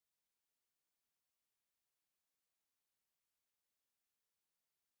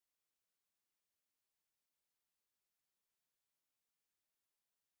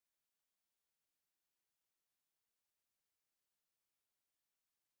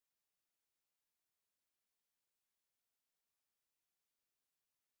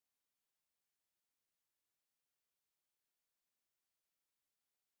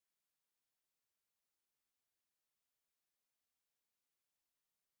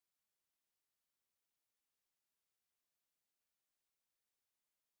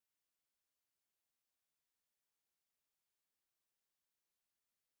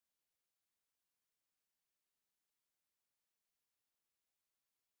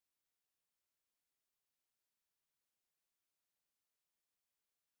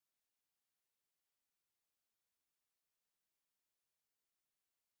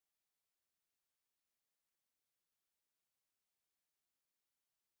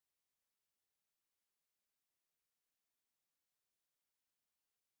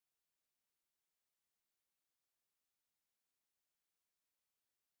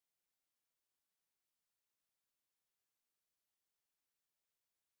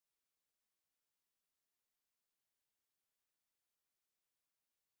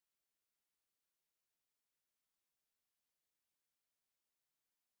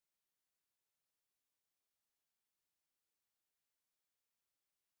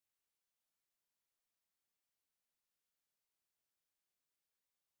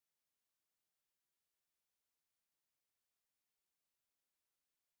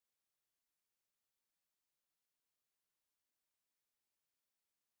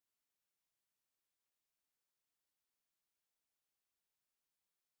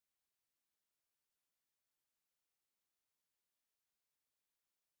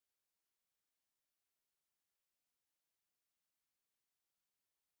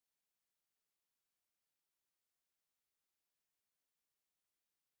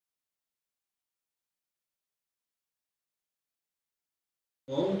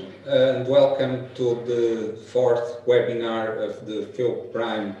And welcome to the fourth webinar of the Phil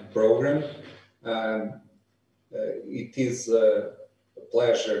Prime program. It is a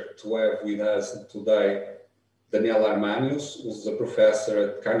pleasure to have with us today Daniel Armanius, who's a professor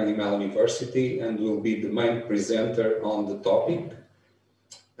at Carnegie Mellon University and will be the main presenter on the topic.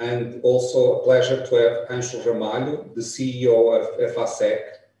 And also a pleasure to have Ângelo Ramalho, the CEO of EFASEC,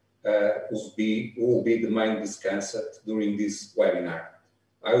 who will be the main discussant during this webinar.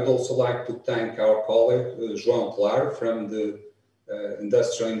 I would also like to thank our colleague, João Claro, from the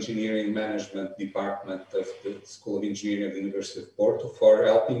Industrial Engineering Management Department of the School of Engineering at the University of Porto, for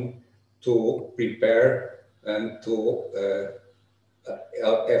helping to prepare and to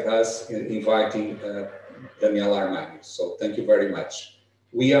have us inviting Daniel Armanius. So thank you very much.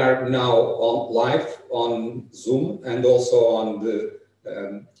 We are now live on Zoom and also on the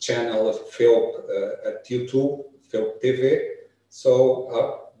channel of Phil at YouTube, Phil TV.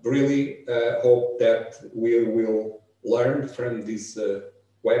 So really hope that we will learn from this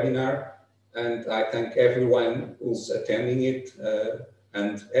webinar, and I thank everyone who's attending it,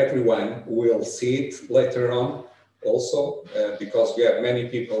 and everyone will see it later on also, because we have many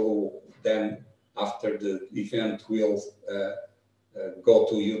people who then after the event will go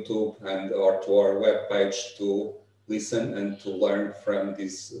to YouTube and or to our webpage to listen and to learn from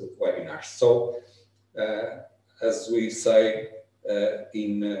this webinar. So as we say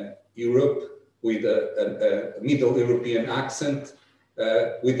in Europe, with a Middle European accent,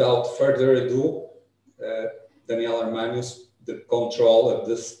 without further ado, Daniel Armanius, the control of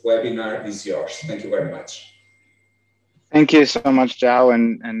this webinar is yours. Thank you very much. Thank you so much, João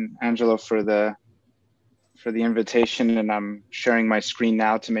and Angelo, for the invitation. And I'm sharing my screen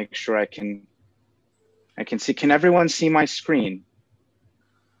now to make sure I can see. Can everyone see my screen?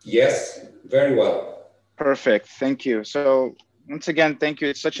 Yes, very well. Perfect. Thank you. So once again, thank you.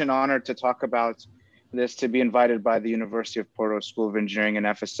 It's such an honor to talk about this, to be invited by the University of Porto School of Engineering and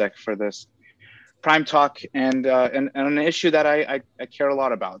EFASEC for this Prime talk and an issue that I care a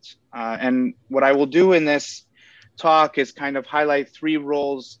lot about. And what I will do in this talk is kind of highlight three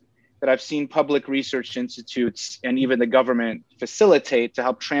roles that I've seen public research institutes and even the government facilitate to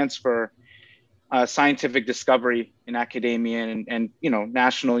help transfer scientific discovery in academia and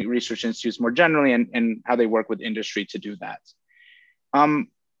national research institutes more generally, and how they work with industry to do that.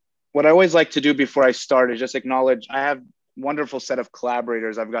 What I always like to do before I start is just acknowledge I have a wonderful set of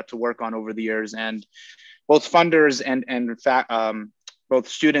collaborators I've got to work on over the years, and both funders and both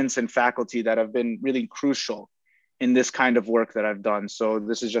students and faculty that have been really crucial in this kind of work that I've done. So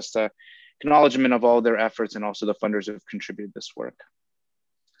this is just a acknowledgement of all their efforts and also the funders who have contributed this work.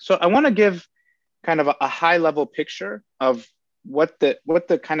 So I want to give kind of a high level picture of what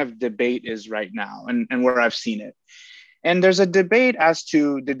the kind of debate is right now and where I've seen it. And there's a debate as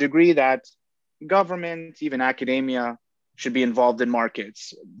to the degree that government, even academia, should be involved in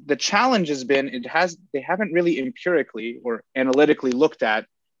markets. The challenge has been they haven't really empirically or analytically looked at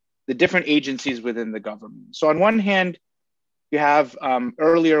the different agencies within the government. So on one hand, you have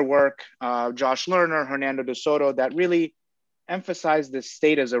earlier work, Josh Lerner, Hernando de Soto, that really emphasized the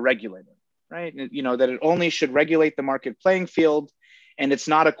state as a regulator, right? That it only should regulate the market playing field, and it's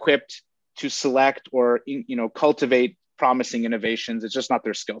not equipped to select or cultivate promising innovations. It's just not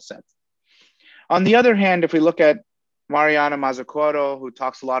their skill set. On the other hand, if we look at Mariana Mazzucato, who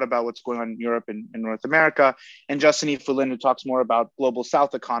talks a lot about what's going on in Europe and North America, and Justin E. Fulin, who talks more about global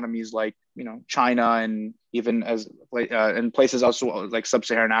South economies like China and even in places also like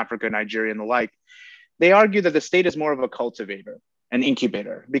Sub-Saharan Africa, Nigeria, and the like, they argue that the state is more of a cultivator, an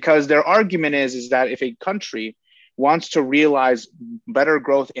incubator, because their argument is that if a country wants to realize better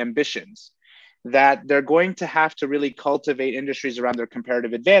growth ambitions, that they're going to have to really cultivate industries around their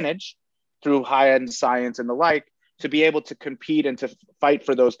comparative advantage through high-end science and the like, to be able to compete and to fight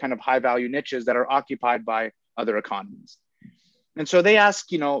for those kind of high-value niches that are occupied by other economies. And so they ask,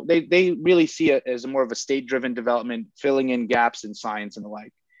 they really see it as more of a state-driven development, filling in gaps in science and the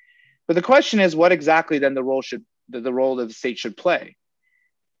like. But the question is, what exactly then the role that the state should play?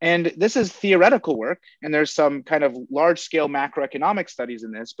 And this is theoretical work, and there's some kind of large-scale macroeconomic studies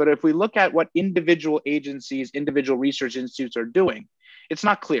in this. But if we look at what individual agencies, individual research institutes are doing, it's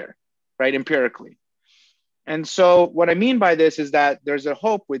not clear, right, empirically. And so what I mean by this is that there's a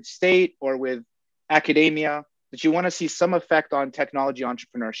hope with state or with academia that you want to see some effect on technology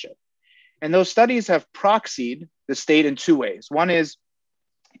entrepreneurship. And those studies have proxied the state in two ways. One is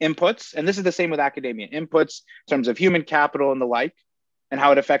inputs, and this is the same with academia, inputs in terms of human capital and the like, and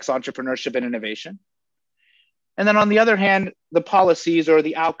how it affects entrepreneurship and innovation. And then on the other hand, the policies or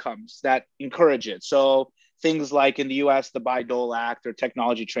the outcomes that encourage it. So things like in the US, the Bayh-Dole Act or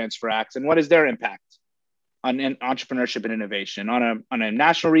Technology Transfer Acts, and what is their impact on entrepreneurship and innovation on a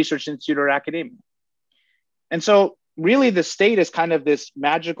national research institute or academia? And so really the state is kind of this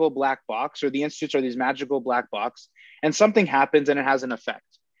magical black box, or the institutes are these magical black box, and something happens and it has an effect.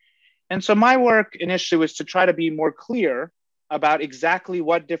 And so my work initially was to try to be more clear about exactly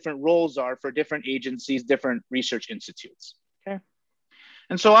what different roles are for different agencies, different research institutes, okay?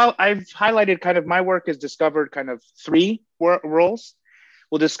 And so I've highlighted kind of my work has discovered kind of three roles.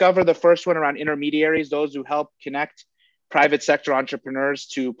 We'll discover the first one around intermediaries, those who help connect private sector entrepreneurs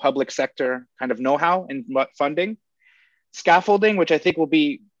to public sector kind of know-how and funding. Scaffolding, which I think will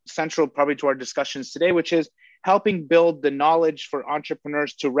be central probably to our discussions today, which is helping build the knowledge for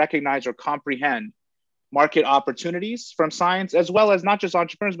entrepreneurs to recognize or comprehend market opportunities from science, as well as not just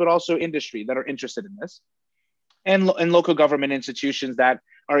entrepreneurs, but also industry that are interested in this. And local government institutions that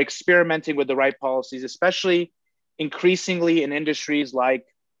are experimenting with the right policies, especially increasingly in industries like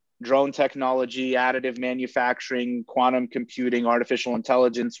drone technology, additive manufacturing, quantum computing, artificial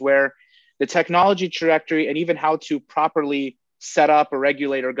intelligence, where the technology trajectory and even how to properly set up or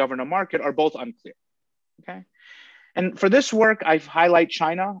regulate or govern a market are both unclear, okay? And for this work, I highlight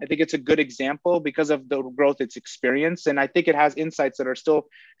China. I think it's a good example because of the growth it's experienced. And I think it has insights that are still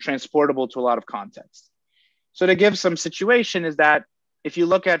transportable to a lot of context. So to give some situation is that if you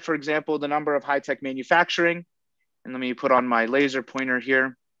look at, for example, the number of high-tech manufacturing, and let me put on my laser pointer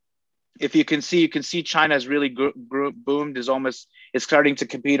here. If you can see China has really boomed, is starting to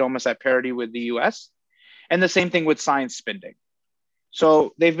compete almost at parity with the US. And the same thing with science spending.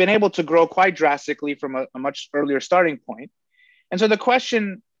 So they've been able to grow quite drastically from a much earlier starting point. And so the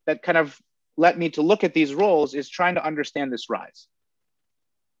question that kind of led me to look at these roles is trying to understand this rise.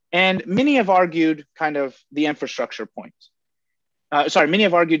 And many have argued kind of the infrastructure point. Many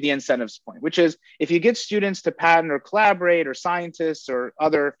have argued the incentives point, which is if you get students to patent or collaborate, or scientists or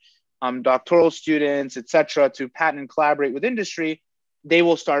other doctoral students, et cetera, to patent and collaborate with industry, they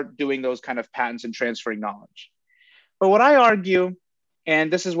will start doing those kind of patents and transferring knowledge. But what I argue,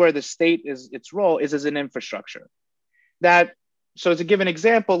 and this is where the state is, its role is as an infrastructure. So to give an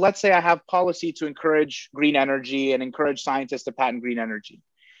example, let's say I have policy to encourage green energy and encourage scientists to patent green energy.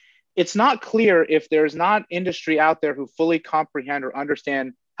 It's not clear if there's not industry out there who fully comprehend or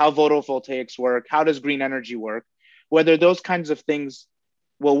understand how photovoltaics work, how does green energy work, whether those kinds of things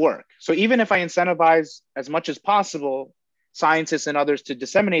will work. So even if I incentivize as much as possible scientists and others to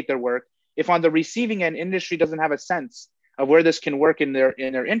disseminate their work, if on the receiving end industry doesn't have a sense of where this can work in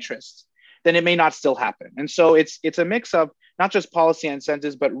their interests, then it may not still happen. And so it's a mix of not just policy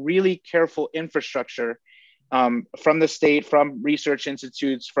incentives, but really careful infrastructure from the state, from research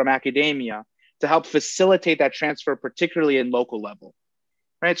institutes, from academia to help facilitate that transfer, particularly in local level,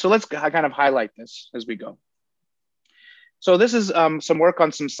 right? So let's kind of highlight this as we go. So this is some work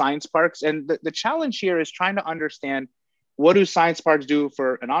on some science parks. And the challenge here is trying to understand what do science parks do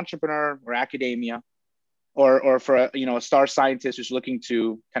for an entrepreneur or academia, or for a star scientist who's looking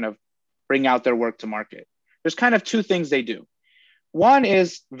to kind of bring out their work to market. There's kind of two things they do. One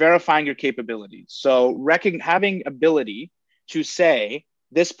is verifying your capabilities. So having ability to say,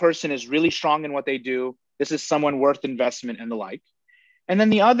 this person is really strong in what they do, this is someone worth investment and the like. And then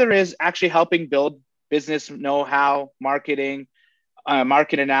the other is actually helping build business know-how, marketing,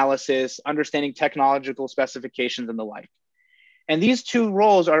 market analysis, understanding technological specifications and the like. And these two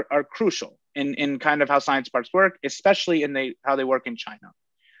roles are crucial in kind of how science parks work, especially in how they work in China.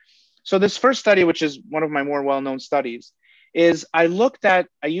 So this first study, which is one of my more well-known studies, is I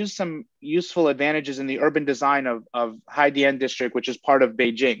used some useful advantages in the urban design of Haidian district, which is part of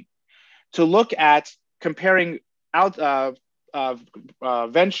Beijing, to look at comparing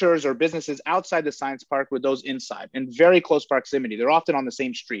ventures or businesses outside the science park with those inside in very close proximity. They're often on the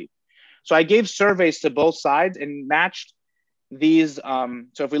same street. So I gave surveys to both sides and matched these. So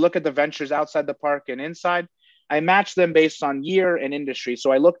if we look at the ventures outside the park and inside, I matched them based on year and industry.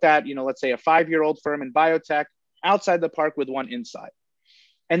 So I looked at, let's say a 5-year-old firm in biotech outside the park with one inside.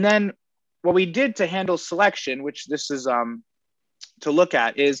 And then what we did to handle selection, which this is to look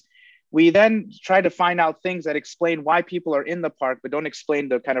at, is we then try to find out things that explain why people are in the park, but don't explain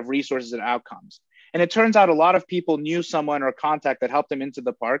the kind of resources and outcomes. And it turns out a lot of people knew someone or contact that helped them into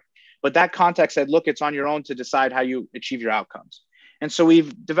the park, but that contact said, look, it's on your own to decide how you achieve your outcomes. And so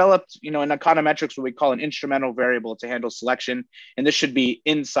we've developed, in econometrics, what we call an instrumental variable to handle selection. And this should be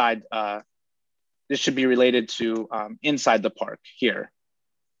inside, this should be related to inside the park here,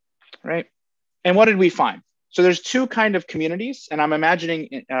 right? And what did we find? So there's two kind of communities, and I'm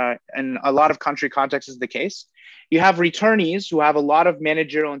imagining in a lot of country contexts is the case. You have returnees who have a lot of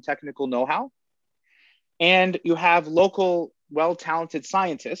managerial and technical know-how. and you have local, well-talented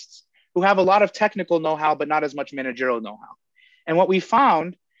scientists who have a lot of technical know-how, but not as much managerial know-how. And what we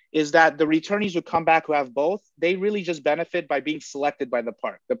found is that the returnees who come back who have both, they really just benefit by being selected by the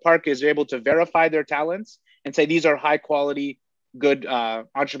park. The park is able to verify their talents and say, these are high quality, good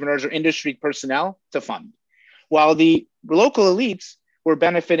entrepreneurs or industry personnel to fund. While the local elites were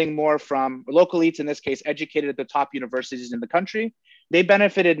benefiting more from, local elites in this case, educated at the top universities in the country, they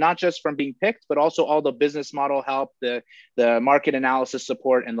benefited not just from being picked, but also all the business model help, the market analysis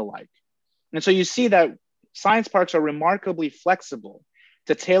support and the like. And so you see that science parks are remarkably flexible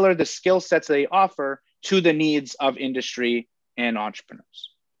to tailor the skill sets they offer to the needs of industry and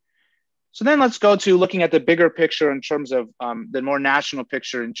entrepreneurs. So then let's go to looking at the bigger picture in terms of the more national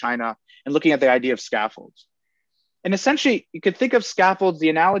picture in China and looking at the idea of scaffolds. And essentially, you could think of scaffolds, the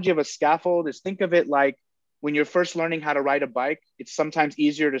analogy of a scaffold is think of it like when you're first learning how to ride a bike, it's sometimes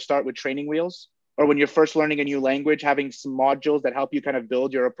easier to start with training wheels, or when you're first learning a new language, having some modules that help you kind of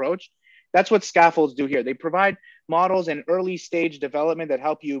build your approach. That's what scaffolds do here. They provide models and early stage development that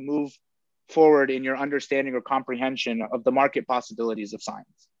help you move forward in your understanding or comprehension of the market possibilities of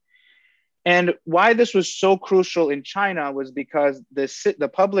science. And why this was so crucial in China was because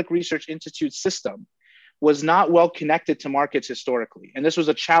the Public Research Institute system was not well connected to markets historically. And this was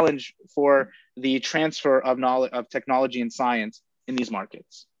a challenge for the transfer of knowledge, of technology and science in these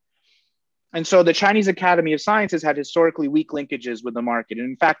markets. And so the Chinese Academy of Sciences had historically weak linkages with the market. And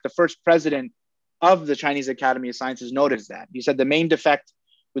in fact, the first president of the Chinese Academy of Sciences noticed that. He said the main defect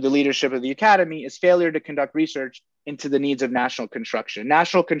with the leadership of the Academy is failure to conduct research into the needs of national construction.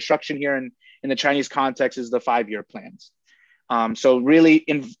 National construction here in the Chinese context is the 5-year plans. So really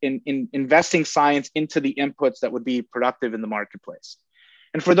investing science into the inputs that would be productive in the marketplace.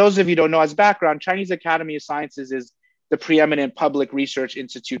 And for those of you who don't know as background, Chinese Academy of Sciences is the preeminent public research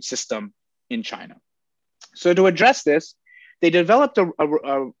institute system in China. So to address this, they developed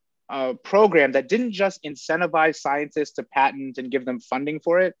a program that didn't just incentivize scientists to patent and give them funding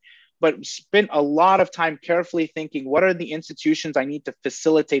for it, but spent a lot of time carefully thinking, what are the institutions I need to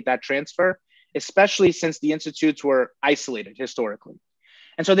facilitate that transfer, especially since the institutes were isolated historically.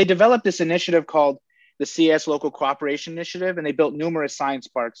 And so they developed this initiative called the CAS Local Cooperation Initiative, and they built numerous science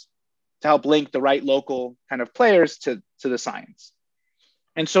parks to help link the right local kind of players to the science.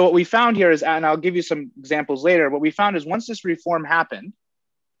 And so what we found here is, and I'll give you some examples later, what we found is once this reform happened,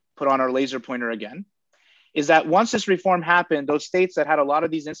 put on our laser pointer again, is that once this reform happened, those states that had a lot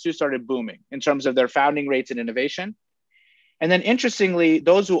of these institutes started booming in terms of their founding rates and innovation. And then interestingly,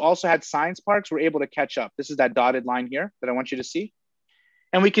 those who also had science parks were able to catch up. This is that dotted line here that I want you to see.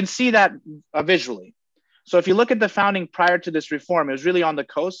 And we can see that visually. So if you look at the founding prior to this reform, it was really on the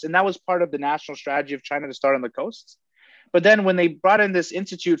coast. And that was part of the national strategy of China to start on the coasts. But then when they brought in this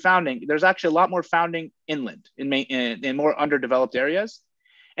institute founding, there's actually a lot more founding inland in more underdeveloped areas.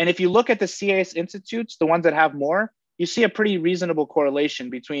 And if you look at the CAS institutes, the ones that have more, you see a pretty reasonable correlation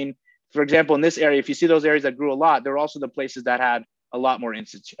between, for example, in this area, if you see those areas that grew a lot, there were also the places that had a lot more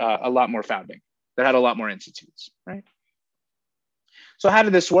founding, that had a lot more institutes, right? So how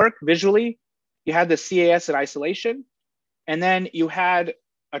did this work visually? You had the CAS in isolation, and then you had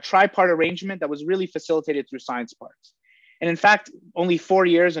a tripart arrangement that was really facilitated through science parks. And in fact, only 4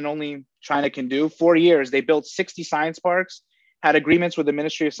 years, and only China can do, 4 years, they built 60 science parks, had agreements with the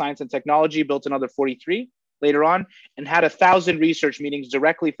Ministry of Science and Technology, built another 43 later on, and had 1,000 research meetings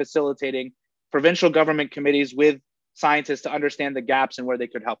directly facilitating provincial government committees with scientists to understand the gaps and where they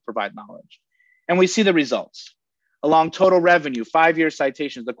could help provide knowledge. And we see the results. Along total revenue, 5-year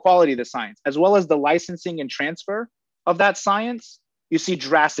citations, the quality of the science, as well as the licensing and transfer of that science, you see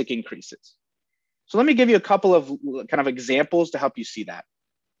drastic increases. So let me give you a couple of kind of examples to help you see that.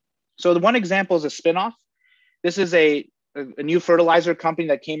 So the one example is a spinoff. This is a new fertilizer company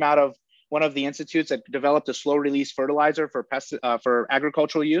that came out of one of the institutes that developed a slow release fertilizer for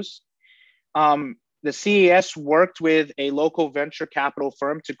agricultural use. The CAS worked with a local venture capital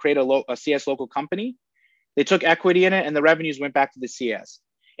firm to create a CS local company. They took equity in it and the revenues went back to the CS.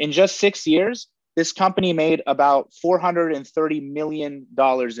 In just 6 years, this company made about $430 million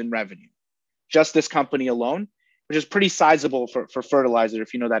in revenue. Just this company alone, which is pretty sizable for fertilizer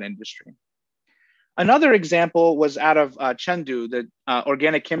if you know that industry. Another example was out of Chengdu, the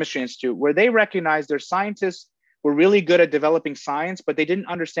Organic Chemistry Institute, where they recognized their scientists were really good at developing science, but they didn't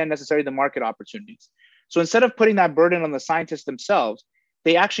understand necessarily the market opportunities. So instead of putting that burden on the scientists themselves,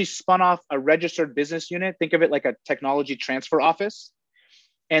 they actually spun off a registered business unit. Think of it like a technology transfer office.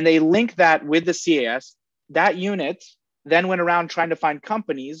 And they linked that with the CAS. That unit then went around trying to find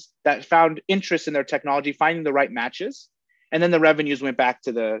companies that found interest in their technology, finding the right matches. And then the revenues went back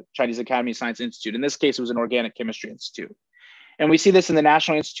to the Chinese Academy of Science Institute. In this case, it was an organic chemistry institute. And we see this in the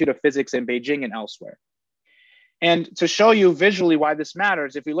National Institute of Physics in Beijing and elsewhere. And to show you visually why this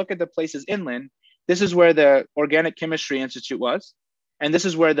matters, if we look at the places inland, this is where the Organic Chemistry Institute was. And this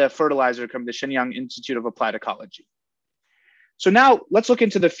is where the fertilizer comes, the Shenyang Institute of Applied Ecology. So now let's look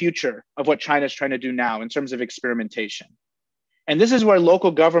into the future of what China is trying to do now in terms of experimentation. And this is where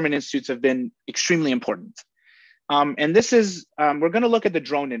local government institutes have been extremely important. And this is, we're going to look at the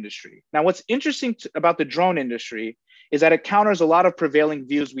drone industry. Now, what's interesting about the drone industry is that it counters a lot of prevailing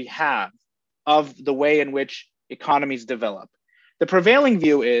views we have of the way in which economies develop. The prevailing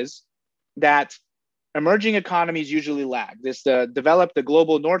view is that emerging economies usually lag. The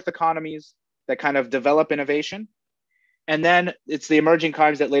global north economies that kind of develop innovation. And then it's the emerging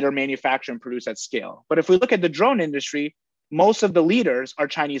economies that later manufacture and produce at scale. But if we look at the drone industry, most of the leaders are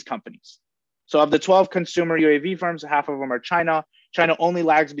Chinese companies. So of the 12 consumer UAV firms, half of them are China. China only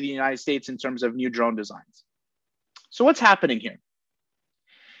lags the United States in terms of new drone designs. So what's happening here?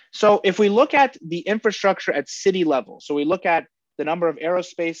 So if we look at the infrastructure at city level, so we look at the number of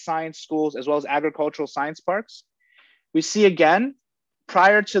aerospace science schools as well as agricultural science parks, we see again,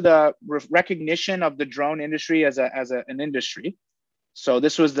 prior to the recognition of the drone industry as an industry, so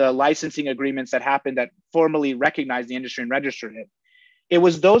this was the licensing agreements that happened that formally recognized the industry and registered it. It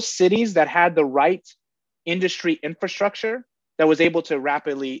was those cities that had the right industry infrastructure that was able to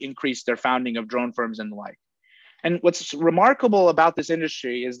rapidly increase their founding of drone firms and the like. And what's remarkable about this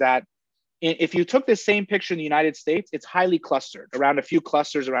industry is that if you took the same picture in the United States, it's highly clustered around a few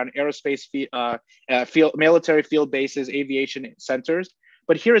clusters around aerospace, military field bases, aviation centers.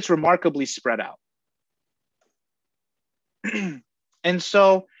 But here it's remarkably spread out. And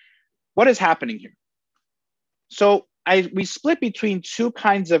so what is happening here? So we split between two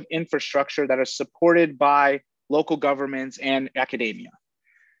kinds of infrastructure that are supported by local governments and academia.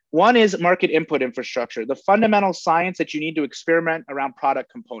 One is market input infrastructure, the fundamental science that you need to experiment around product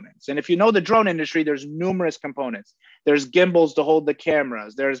components. And if you know the drone industry, there's numerous components. There's gimbals to hold the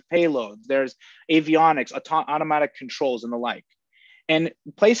cameras, there's payloads, there's avionics, automatic controls and the like. And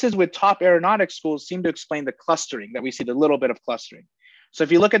places with top aeronautics schools seem to explain the clustering that we see, the little bit of clustering. So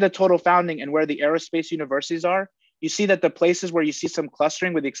if you look at the total founding and where the aerospace universities are, you see that the places where you see some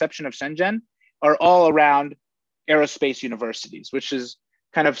clustering, with the exception of Shenzhen, are all around aerospace universities, which is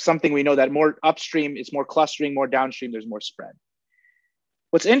kind of something we know that more upstream, it's more clustering, more downstream, there's more spread.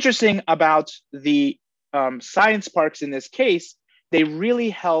 What's interesting about the science parks in this case, they really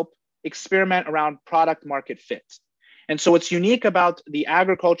help experiment around product market fit. And so what's unique about the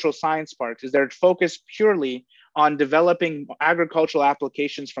agricultural science parks is they're focused purely on developing agricultural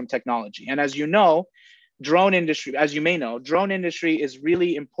applications from technology. And as you know, drone industry, as you may know, drone industry is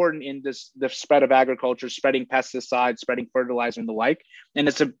really important in the spread of agriculture, spreading pesticides, spreading fertilizer and the like. And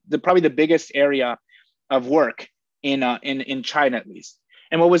it's probably the biggest area of work in China, at least.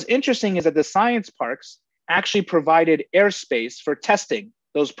 And what was interesting is that the science parks actually provided airspace for testing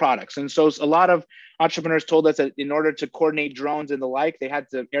those products. And so a lot of entrepreneurs told us that in order to coordinate drones and the like, they had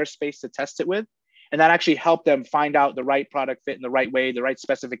the airspace to test it with. And that actually helped them find out the right product fit in the right way, the right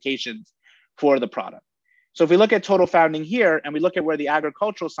specifications for the product. So if we look at total founding here and we look at where the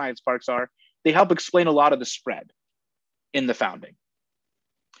agricultural science parks are, they help explain a lot of the spread in the founding.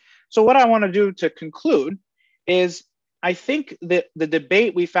 So what I want to do to conclude is, I think that the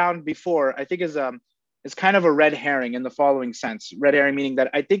debate we found before, I think is kind of a red herring in the following sense. Red herring meaning that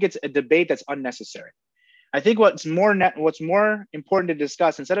I think it's a debate that's unnecessary. I think what's more important to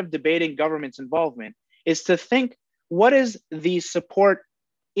discuss, instead of debating government's involvement, is to think, what is the support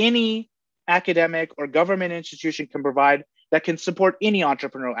any academic or government institution can provide that can support any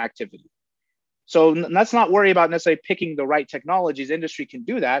entrepreneurial activity? So let's not worry about necessarily picking the right technologies. Industry can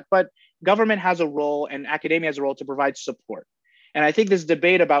do that, but government has a role and academia has a role to provide support. And I think this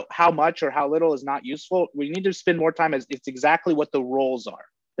debate about how much or how little is not useful. We need to spend more time as it's exactly what the roles are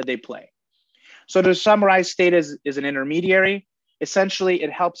that they play. So to summarize, state is an intermediary. Essentially,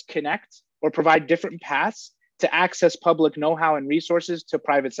 it helps connect or provide different paths to access public know-how and resources to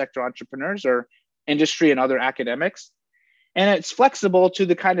private sector entrepreneurs or industry and other academics. And it's flexible to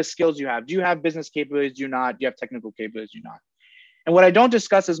the kind of skills you have. Do you have business capabilities? Do you not? Do you have technical capabilities? Do you not? And what I don't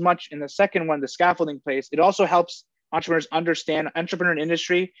discuss as much in the second one, the scaffolding place, it also helps entrepreneurs understand entrepreneur and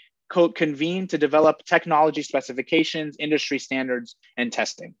industry convene to develop technology specifications, industry standards, and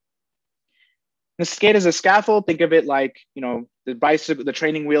testing. The skate is a scaffold. Think of it like, the bicycle, the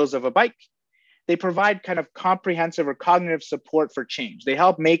training wheels of a bike. They provide kind of comprehensive or cognitive support for change. They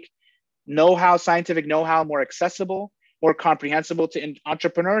help make know-how, scientific know-how, more accessible, more comprehensible to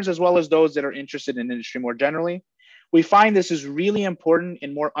entrepreneurs, as well as those that are interested in industry more generally. We find this is really important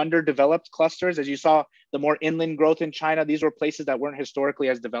in more underdeveloped clusters. As you saw, the more inland growth in China, these were places that weren't historically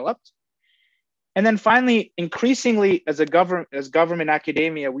as developed. And then finally, increasingly as government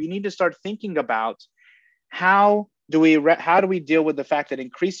academia, we need to start thinking about how do we deal with the fact that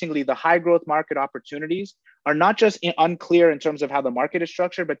increasingly the high growth market opportunities are not just unclear in terms of how the market is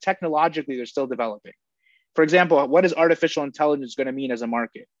structured, but technologically they're still developing. For example, what is artificial intelligence going to mean as a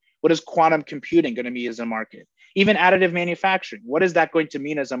market? What is quantum computing going to mean as a market? Even additive manufacturing, what is that going to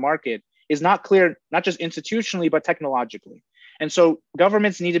mean as a market is not clear, not just institutionally, but technologically. And so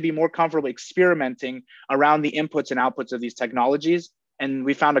governments need to be more comfortable experimenting around the inputs and outputs of these technologies. And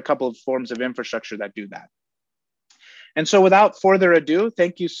we found a couple of forms of infrastructure that do that. And so without further ado,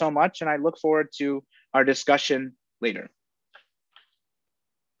 thank you so much. And I look forward to our discussion later.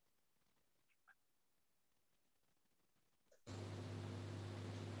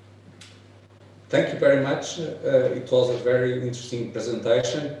 Thank you very much. It was a very interesting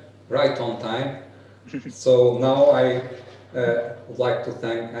presentation, right on time. So now I would like to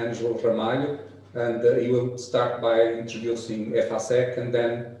thank Ângelo Ramalho, and he will start by introducing EFASEC and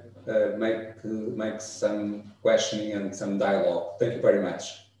then make some questioning and some dialogue. Thank you very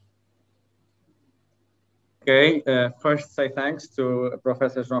much. Okay, first say thanks to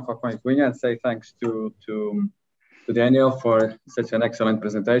Professor João Falcão Cunha and say thanks to Daniel for such an excellent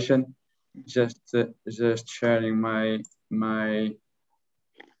presentation. Just sharing my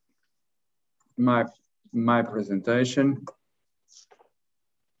presentation.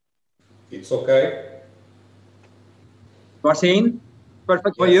 It's okay. Marcin,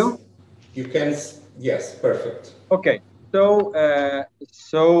 perfect for you? You can, yes, perfect. Okay, so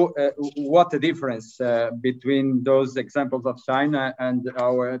what a difference between those examples of China and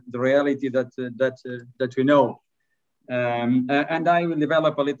the reality that we know. And I will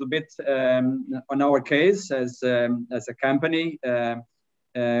develop a little bit on our case as a company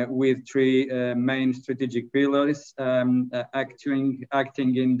with three main strategic pillars, acting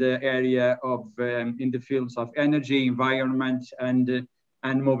in the area of in the fields of energy, environment, and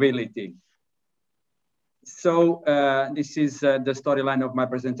mobility. So this is the storyline of my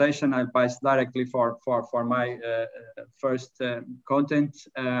presentation. I'll pass directly for my first content.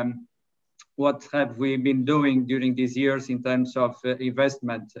 What have we been doing during these years in terms of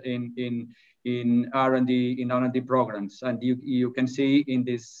investment in R&D programs? And you can see in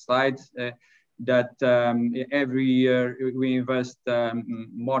this slide that every year we invest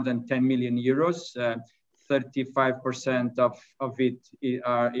more than 10 million euros. 35% of it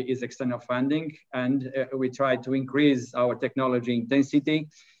is external funding, and we try to increase our technology intensity.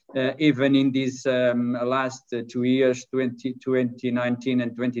 Even in these last 2 years, 2019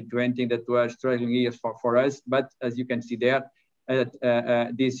 and 2020, that were struggling years for us. But as you can see there,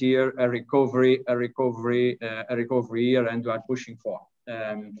 this year a recovery year, and we are pushing for.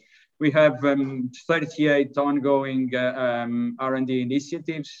 We have 38 ongoing R&D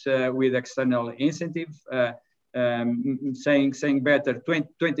initiatives with external incentive. Saying better,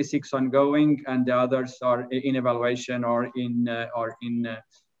 26 ongoing, and the others are in evaluation or in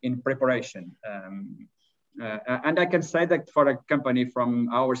preparation. And I can say that for a company from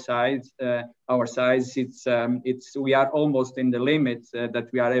our size, it's we are almost in the limit that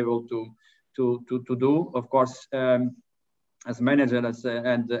we are able to do. Of course, as manager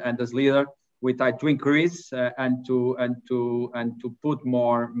and as leader, we try to increase and to put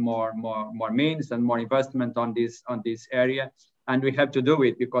more means and more investment on this area. And we have to do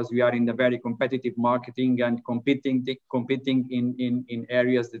it because we are in a very competitive marketing and competing in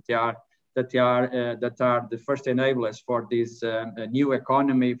areas that are the first enablers for this new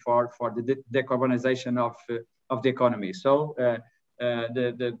economy, for the decarbonization of the economy. So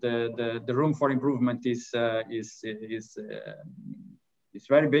the room for improvement is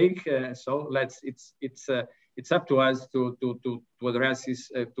very big. So it's up to us to address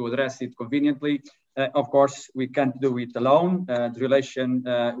it conveniently. Of course, we can't do it alone. The relation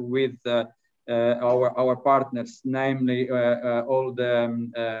with our partners, namely all the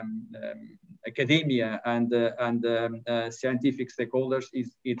academia and scientific stakeholders,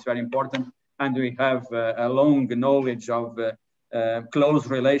 it's very important. And we have a long knowledge of close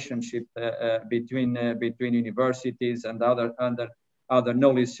relationship between universities and other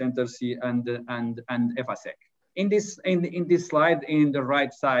knowledge centers and EFASEC. In this slide, in the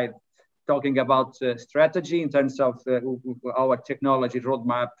right side, talking about strategy in terms of our technology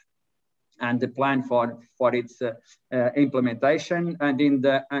roadmap and the plan for its implementation, and in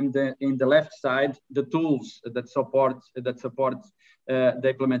the left side, the tools that support the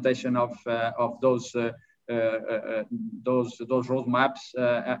implementation of those roadmaps,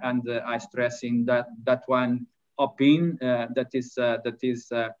 and I stress in that one OPIN, that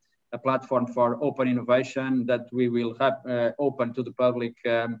is a platform for open innovation that we will have open to the public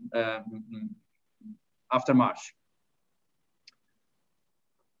after March.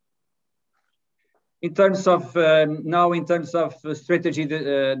 In terms of strategy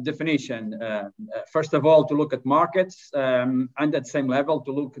definition, first of all, to look at markets, and at the same level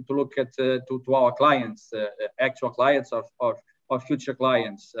to look at to our clients, actual clients or future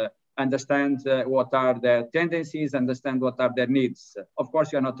clients, understand what are their tendencies, understand what are their needs. Of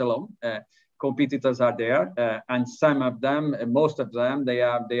course, you are not alone. Competitors are there, and some of them, most of them, they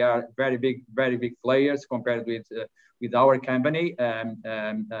are very big players compared with our company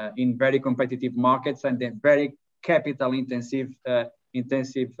in very competitive markets and then very capital intensive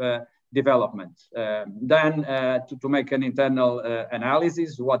development. Then to make an internal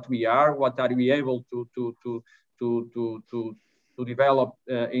analysis, what are we able to develop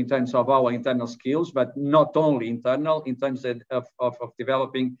in terms of our internal skills, but not only internal, in terms of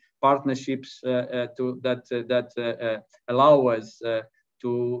developing partnerships that allow us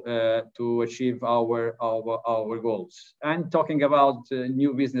to achieve our goals. And talking about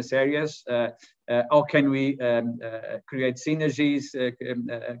new business areas, how can we create synergies,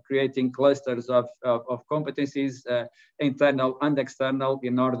 creating clusters of competencies, internal and external,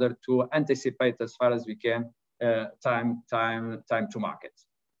 in order to anticipate as far as we can time to market.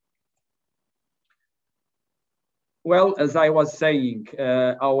 Well, as I was saying,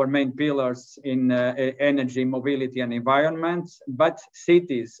 our main pillars in energy, mobility, and environment, but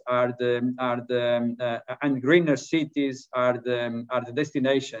cities and greener cities are the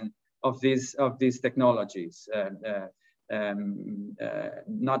destination of these technologies.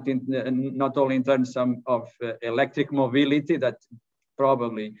 Not only in terms of electric mobility, that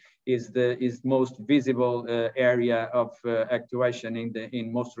probably is most visible area of actuation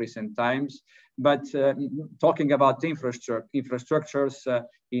in most recent times, but talking about infrastructures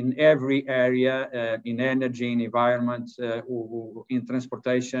in every area, in energy, in environment, in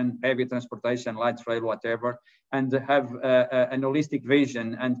transportation, heavy transportation, light rail, whatever, and have an holistic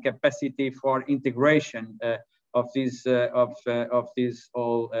vision and capacity for integration of these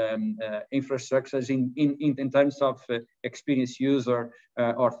all infrastructures in terms of experienced user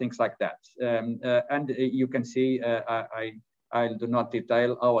or things like that. And you can see, I do not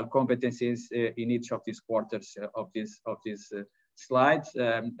detail our competencies in each of these quarters of this slide.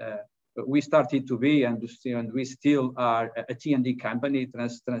 We started to be, and we still are, a T&D company,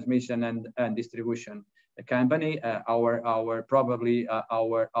 transmission and distribution company. Our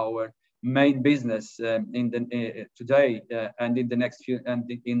main business today and in the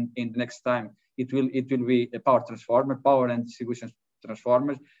next time, it will be a power transformer, power and distribution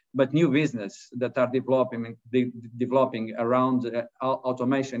transformers, but new business that are developing around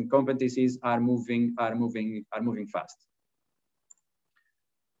automation competencies are moving fast.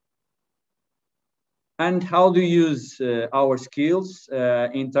 And how do you use our skills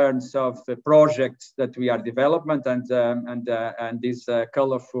in terms of projects that we are developing, and these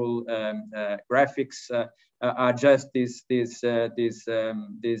colorful graphics are just this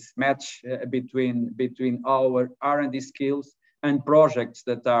match between our R&D skills and projects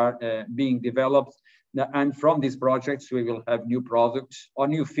that are being developed. And from these projects, we will have new products or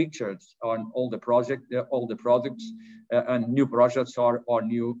new features on all the products, and new projects or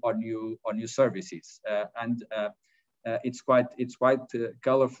new services. It's quite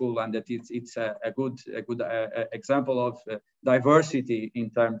colorful, and that it's a good example of diversity in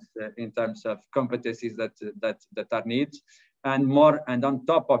terms of competencies that are needed. And on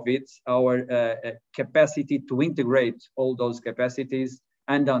top of it, our capacity to integrate all those capacities,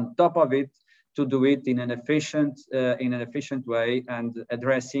 and on top of it, to do it in an efficient way and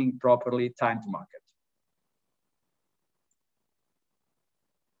addressing properly time to market.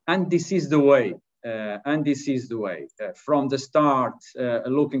 And this is the way. From the start,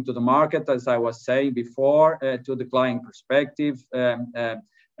 looking to the market, as I was saying before, to the client perspective,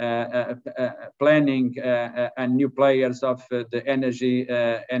 planning and new players of the energy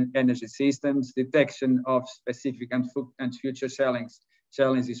and energy systems, detection of specific and future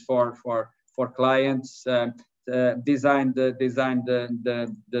challenges for clients, design the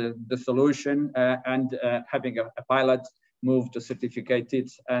solution, and having a pilot, move to certificate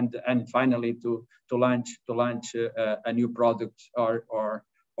it, and finally to launch a new product or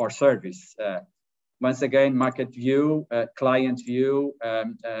service. Once again, market view, client view,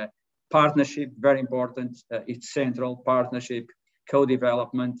 partnership, very important. It's central. Partnership,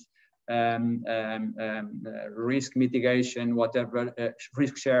 co-development, risk mitigation, whatever,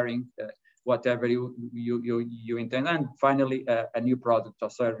 risk sharing, whatever you intend, and finally a new product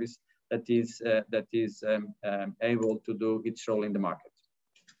or service able to do its role in the market.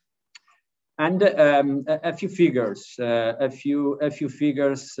 And a few figures,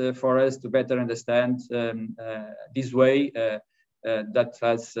 for us to better understand this way that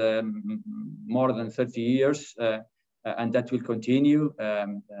has more than 30 years. And that will continue,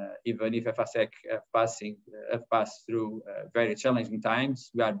 even if Efacec have passed through very challenging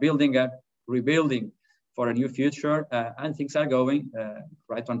times. We are building up, rebuilding for a new future, and things are going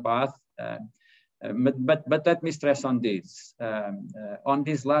right on path. But let me stress on this. On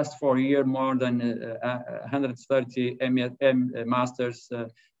these last 4 years, more than 130 masters,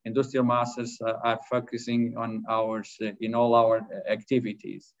 industrial masters are focusing on ours in all our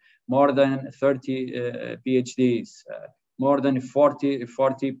activities. More than 30 PhDs, more than 40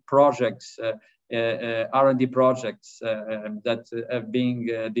 projects, R&D projects that are being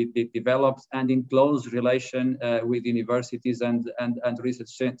developed and in close relation with universities and research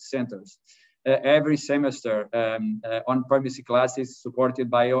centers. Every semester, on-premise classes supported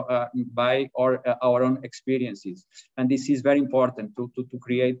by our own experiences, and this is very important to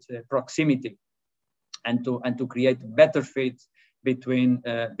create proximity and to create better fit between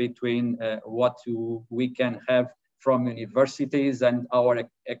what we can have from universities and our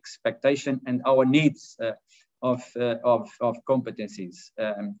expectation and our needs of competencies.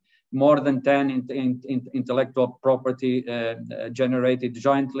 More than 10 intellectual property generated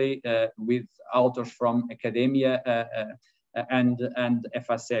jointly with authors from academia and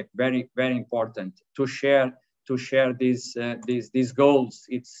Efacec. Very important to share these goals.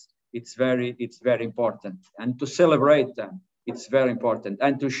 It's very important, and to celebrate them. It's very important,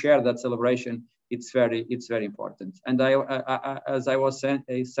 and to share that celebration. It's very important. And as I was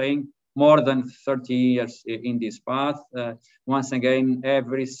saying, more than 30 years in this path. Once again,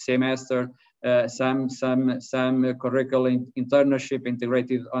 every semester, some curriculum internship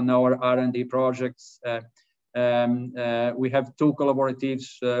integrated on our R&D projects. We have 2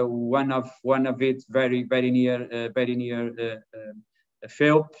 collaboratives. One of it very near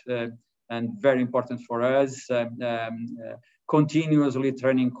FEUP, and very important for us. Continuously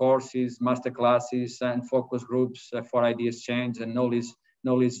training courses, master classes, and focus groups for idea exchange and knowledge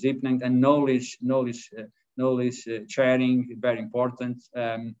deepening and knowledge sharing, very important,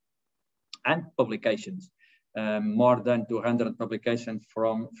 and publications. More than 200 publications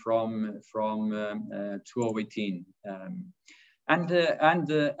from 2018, and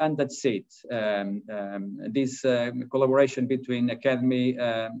that's it. This collaboration between academy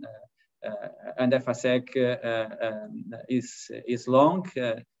and Efacec is long.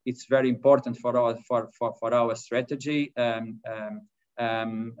 It's very important for our strategy, and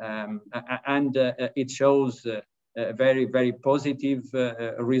it shows very positive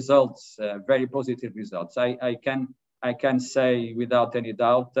results. Very positive results. I can say without any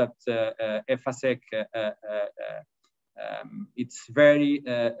doubt that Efacec it's very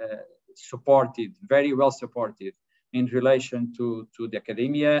supported, very well supported in relation to the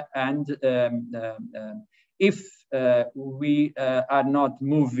academia, and if we are not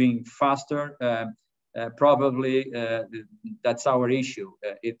moving faster, probably that's our issue.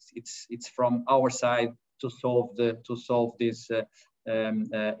 It's from our side to solve this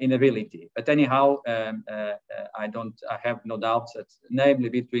inability. But anyhow, I have no doubts that, namely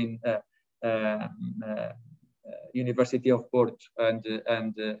between University of Porto and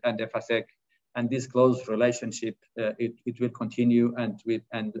Efacec, and this close relationship, it will continue and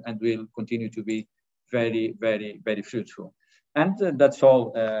will continue to be very fruitful. And that's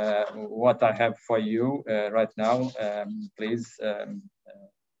all what I have for you right now. Please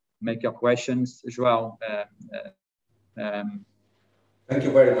make your questions, João. Thank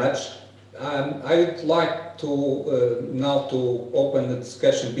you very much. I would like to now to open the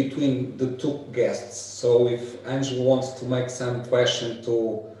discussion between the 2 guests. So if Angelo wants to make some question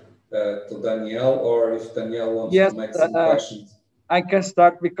to Daniel, or if Daniel wants to make some questions. I can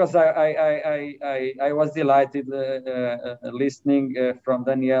start, because I was delighted listening from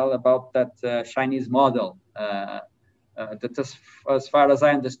Daniel about that Chinese model. That as far as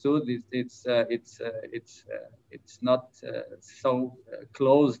I understood, it's not so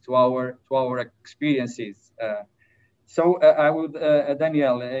close to our experiences. So I would,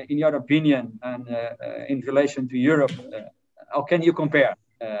 Daniel, in your opinion, and in relation to Europe, how can you compare?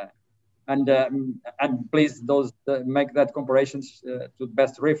 And please, make that comparisons to the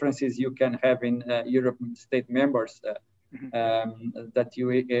best references you can have in European state members that you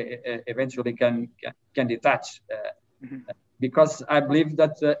eventually can detach. Because I believe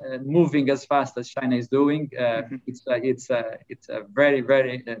that moving as fast as China is doing, it's a very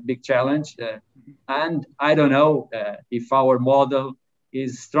big challenge, and I don't know if our model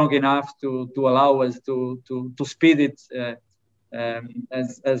is strong enough to allow us to speed it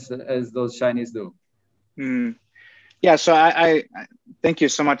as those Chinese do. Mm. Yeah, so I thank you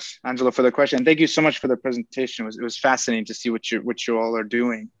so much, Angelo, for the question. Thank you so much for the presentation. It was fascinating to see what you all are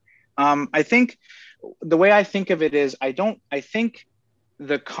doing. I think the way I think of it is I think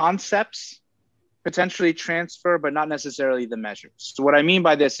the concepts potentially transfer, but not necessarily the measures. So what I mean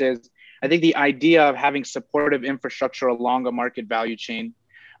by this is I think the idea of having supportive infrastructure along a market value chain,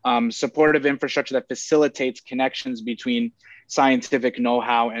 supportive infrastructure that facilitates connections between scientific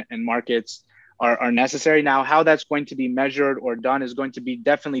know-how and markets are necessary. Now, how that's going to be measured or done is going to be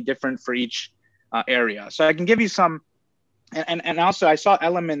definitely different for each area. So I can give you some, and also I saw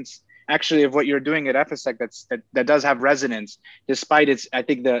elements actually of what you're doing at EFISEC that does have resonance, despite its, I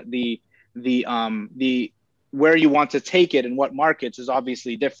think the where you want to take it and what markets is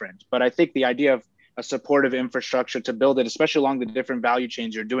obviously different. But I think the idea of a supportive infrastructure to build it, especially along the different value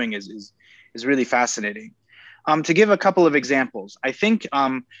chains you're doing is really fascinating. To give a couple of examples, I think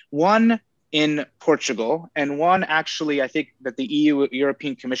one in Portugal and one actually I think that the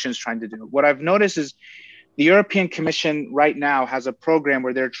European Commission is trying to do. What I've noticed is the European Commission right now has a program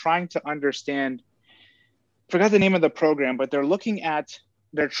where they're trying to understand, forgot the name of the program, but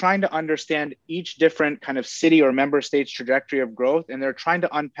they're trying to understand each different kind of city or member state's trajectory of growth, and they're trying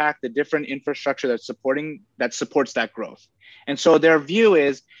to unpack the different infrastructure that supports that growth. And so their view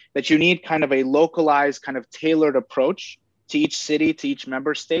is that you need kind of a localized, kind of tailored approach to each city, to each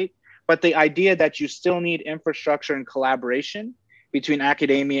member state, but the idea that you still need infrastructure and collaboration between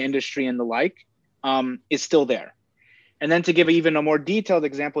academia, industry, and the like is still there. And then to give even a more detailed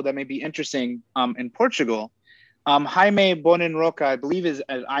example that may be interesting in Portugal, Jaime Bonin-Roca, I believe, is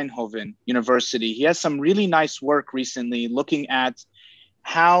at Eindhoven University. He has some really nice work recently looking at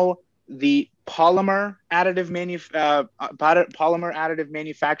how the polymer additive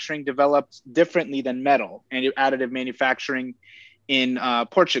manufacturing developed differently than metal and additive manufacturing in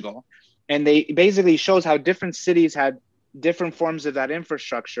Portugal. And they basically shows how different cities had different forms of that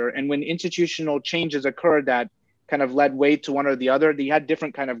infrastructure. And when institutional changes occurred that kind of led way to one or the other, they had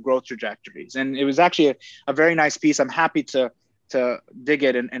different kind of growth trajectories. And it was actually a very nice piece. I'm happy to dig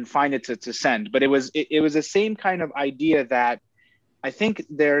it and find it to send. But it was the same kind of idea that I think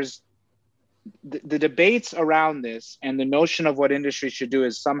there's the debates around this and the notion of what industry should do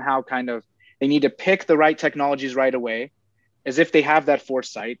is somehow kind of, they need to pick the right technologies right away, as if they have that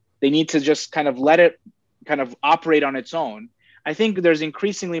foresight. They need to just kind of let it kind of operate on its own. I think there's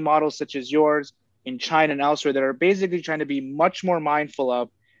increasingly models such as yours in China and elsewhere that are basically trying to be much more mindful of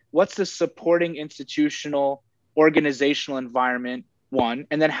what's the supporting institutional, organizational environment, one,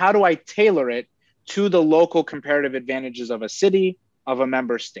 and then how do I tailor it to the local comparative advantages of a city, of a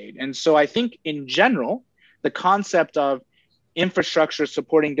member state. And so I think in general, the concept of infrastructure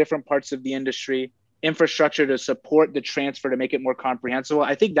supporting different parts of the industry, infrastructure to support the transfer to make it more comprehensible,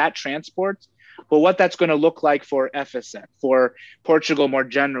 I think that transports. But what that's going to look like for EFISEC, for Portugal more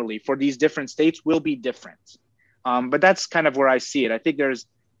generally, for these different states will be different. But that's kind of where I see it. I think there's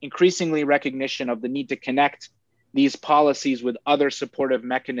increasingly recognition of the need to connect these policies with other supportive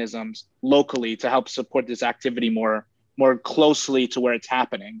mechanisms locally to help support this activity more closely to where it's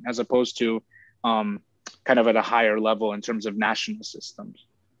happening, as opposed to kind of at a higher level in terms of national systems.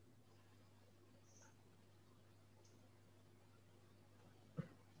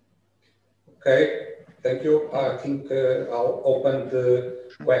 Okay, thank you. I think I'll open the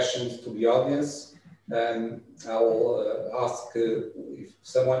questions to the audience, and I'll ask if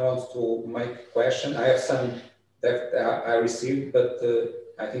someone wants to make a question. I have some that I received, but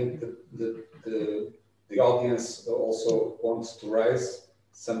I think the audience also wants to raise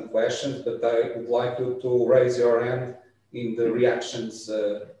some questions, but I would like you to raise your hand in the reactions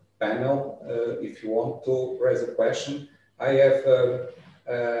panel if you want to raise a question. I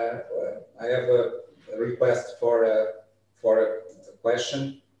have a request for a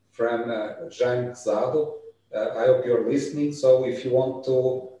question from Jaime Quezado. I hope you're listening. So if you want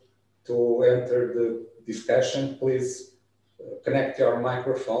to enter the discussion, please connect your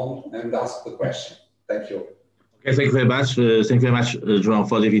microphone and ask the question. Thank you. Okay, thank you very much. Thank you very much, João,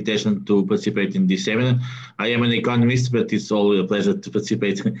 for the invitation to participate in this seminar. I am an economist, but it's always a pleasure to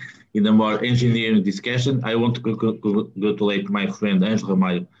participate in a more engineering discussion. I want to congratulate my friend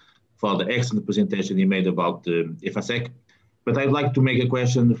Angelo for the excellent presentation he made about EFISEC. But I'd like to make a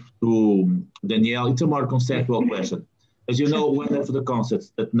question to Daniel. It's a more conceptual question. As you know, one of the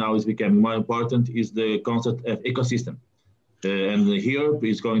concepts that now is becoming more important is the concept of ecosystem. And Europe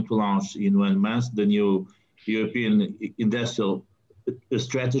is going to launch in 1 month the new European industrial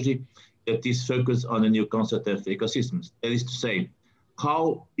strategy that is focused on a new concept of ecosystems. That is to say,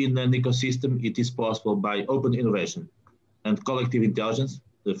 how in an ecosystem it is possible by open innovation and collective intelligence,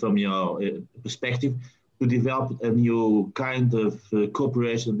 from your perspective, to develop a new kind of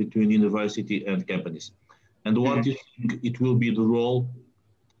cooperation between university and companies. And what do you think it will be the role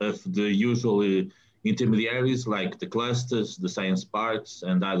of the usual intermediaries like the clusters, the science parks,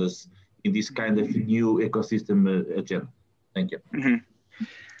 and others in this kind of new ecosystem agenda? Thank you.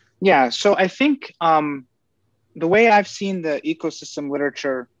 Yeah, so I think the way I've seen the ecosystem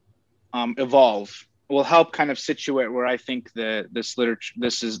literature evolve will help kind of situate where I think the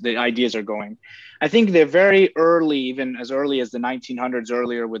ideas are going. I think they're very early, even as early as the 1900s,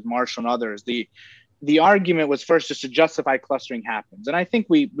 earlier with Marshall and others. The argument was first just to justify clustering happens, and I think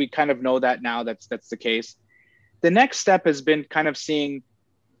we kind of know that now that's the case. The next step has been kind of seeing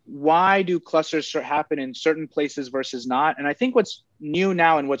why do clusters happen in certain places versus not, and I think what's new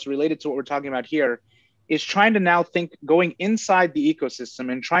now and what's related to what we're talking about here is trying to now think going inside the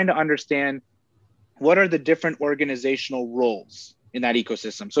ecosystem and trying to understand what are the different organizational roles in that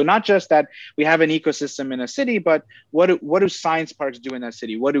ecosystem. So not just that we have an ecosystem in a city, but what do science parks do in that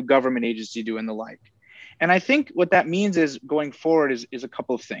city? What do government agencies do and the like? And I think what that means is going forward is a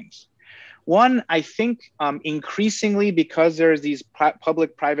couple of things. One, I think increasingly because there's these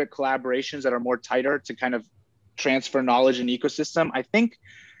public-private collaborations that are more tighter to kind of transfer knowledge in ecosystem, I think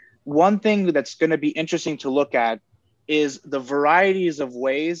one thing that's going to be interesting to look at is the varieties of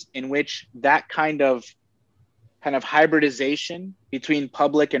ways in which that kind of hybridization between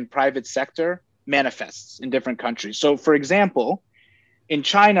public and private sector manifests in different countries. So for example, in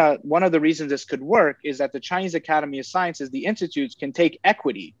China, one of the reasons this could work is that the Chinese Academy of Sciences, the institutes, can take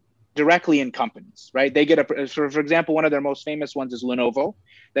equity directly in companies, right? They get for example, one of their most famous ones is Lenovo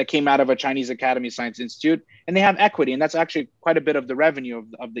that came out of a Chinese Academy of Science Institute, and they have equity, and that's actually quite a bit of the revenue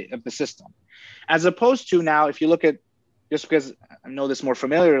of the system. As opposed to now, if you look at, just because I know this more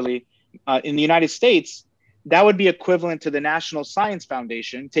familiarly, in the United States, that would be equivalent to the National Science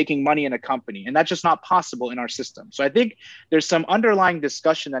Foundation taking money in a company, and that's just not possible in our system. So I think there's some underlying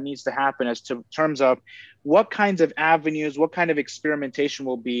discussion that needs to happen as to terms of what kinds of avenues, what kind of experimentation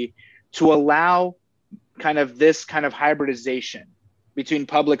will be to allow kind of this kind of hybridization between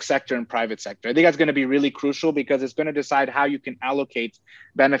public sector and private sector. I think that's going to be really crucial because it's going to decide how you can allocate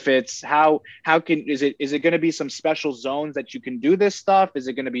benefits. Is it going to be some special zones that you can do this stuff? Is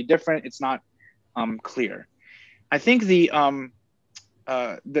it going to be different? It's not clear. I think the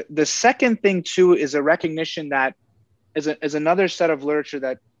second thing too is a recognition that is another set of literature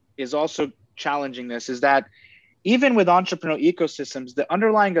that is also challenging this, is that even with entrepreneurial ecosystems, the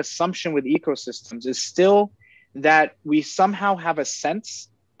underlying assumption with ecosystems is still that we somehow have a sense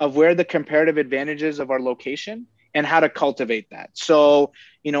of where the comparative advantages of our location and how to cultivate that. So,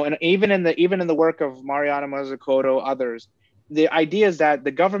 and even in the work of Mariana Mazzucato, others, the idea is that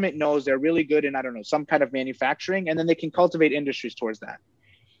the government knows they're really good in, some kind of manufacturing, and then they can cultivate industries towards that.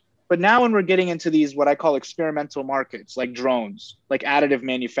 But now when we're getting into these, what I call experimental markets, like drones, like additive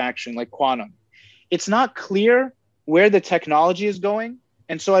manufacturing, like quantum, it's not clear where the technology is going.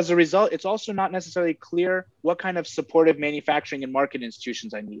 And so as a result, it's also not necessarily clear what kind of supportive manufacturing and market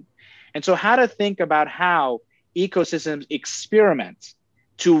institutions I need. And so how to think about how ecosystems experiment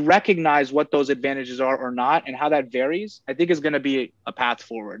to recognize what those advantages are or not, and how that varies, I think is going to be a path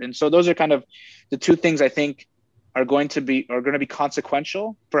forward. And so those are kind of the two things I think are going to be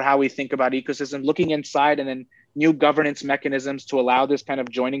consequential for how we think about ecosystems, looking inside, and then new governance mechanisms to allow this kind of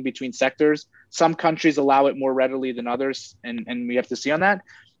joining between sectors. Some countries allow it more readily than others, and we have to see on that.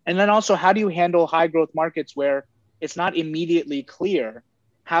 And then also, how do you handle high growth markets where it's not immediately clear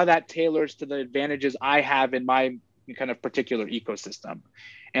how that tailors to the advantages I have in my kind of particular ecosystem?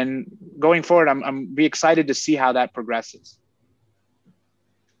 And going forward, I'm be excited to see how that progresses.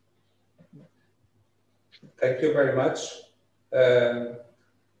 Thank you very much.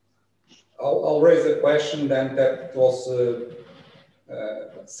 I'll raise a question then that was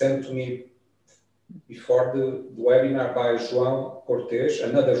sent to me before the webinar by João Cortes,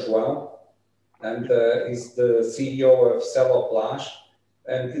 another João, and he's the CEO of Celoplast,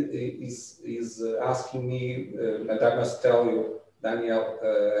 and he's asking me, and I must tell you, Daniel,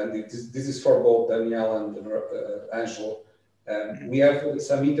 and this is for both Daniel and Angelo, we have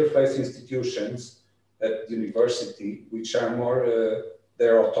some interface institutions at the university which are more,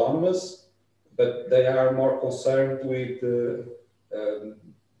 they're autonomous, but they are more concerned with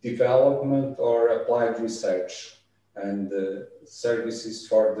development or applied research and services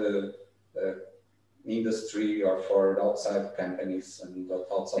for the industry or for outside companies and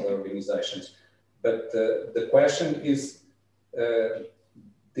outside organizations. But the question is,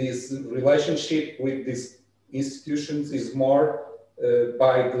 this relationship with these institutions is more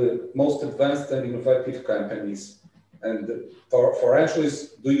by the most advanced and innovative companies. And for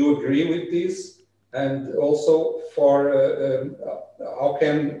Angelis, do you agree with this? And also how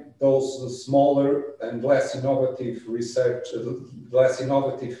can those smaller and less innovative less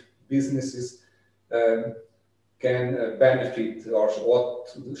innovative businesses can benefit, or what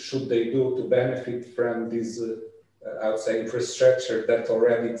should they do to benefit from this, I would say, infrastructure that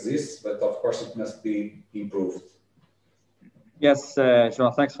already exists, but of course it must be improved? Yes,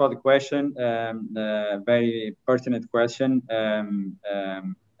 João, thanks for the question. Very pertinent question.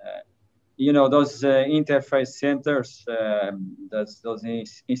 You know, those interface centers, those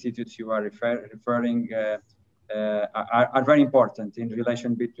institutes you are referring are very important in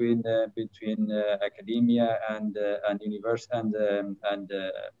relation between academia and university and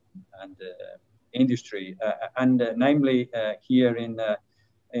industry, and namely here in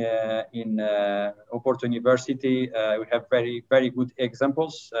Oporto University, we have very good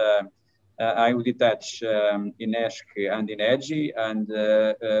examples. I would detach INESC and INEGI, and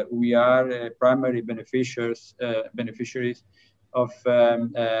we are primary beneficiaries of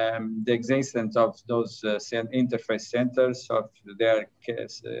the existence of those interface centers, of their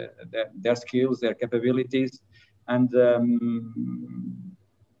skills, their capabilities, and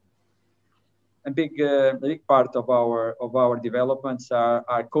a big part of our developments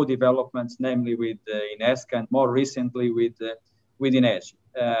are co-developments, namely with INESC and more recently with INEGI.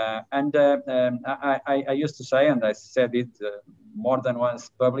 I used to say, and I said it more than once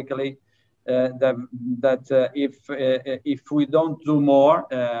publicly, that if we don't do more,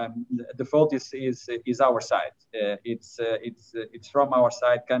 the fault is our side. It's from our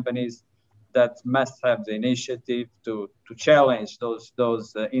side, companies that must have the initiative to challenge those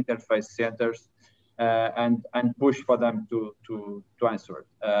interface centers and push for them to answer.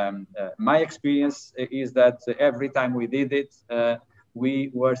 My experience is that every time we did it,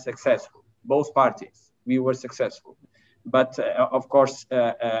 we were successful. Both parties, we were successful. But of course,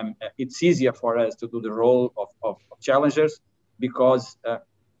 it's easier for us to do the role of challengers because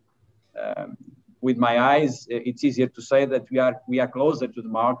with my eyes, it's easier to say that we are closer to the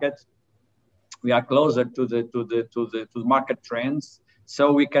market. We are closer to the market trends,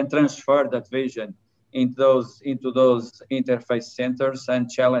 so we can transfer that vision into those interface centers and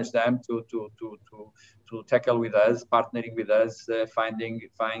challenge them to tackle with us, partnering with us, finding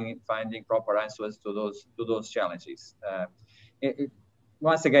proper answers to those challenges.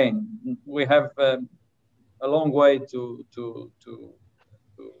 Once again, we have a long way to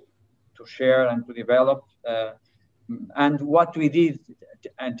share and to develop. And what we did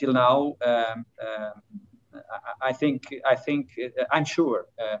until now, I'm sure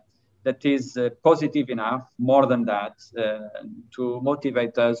that is positive enough, more than that, to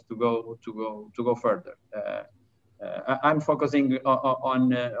motivate us to go further. I'm focusing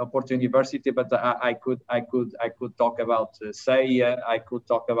on Oporto University, but I could talk about CEIA, I could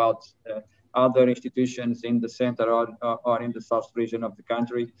talk about other institutions in the center or in the south region of the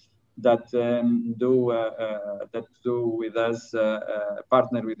country that do with us,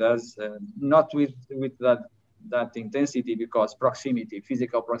 partner with us, not with that intensity, because proximity,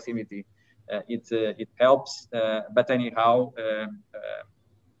 physical proximity, it helps. But anyhow,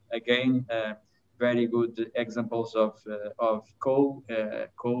 again, very good examples of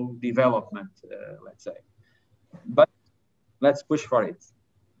co-development, let's say. But let's push for it.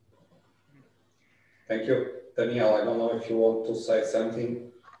 Thank you, Daniel. I don't know if you want to say something.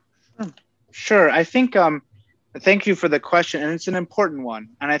 Sure. I think, thank you for the question, and it's an important one.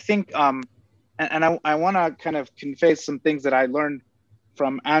 And I think, and I want to kind of convey some things that I learned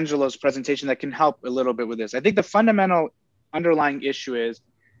from Angelo's presentation that can help a little bit with this. I think the fundamental underlying issue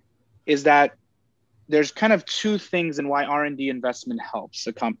is that there's kind of two things in why R&D investment helps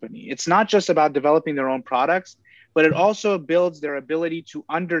a company. It's not just about developing their own products, but it also builds their ability to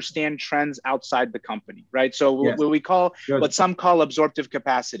understand trends outside the company, right? So yes. What some call absorptive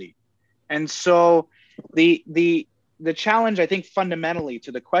capacity. And so the challenge, I think, fundamentally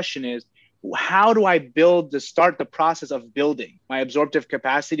to the question is, how do I start the process of building my absorptive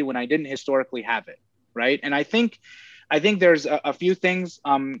capacity when I didn't historically have it, right? And I think there's a few things,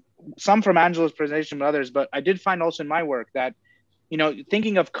 some from Angelo's presentation, but others, but I did find also in my work that, you know,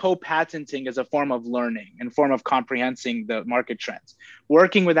 thinking of co-patenting as a form of learning and form of comprehending the market trends,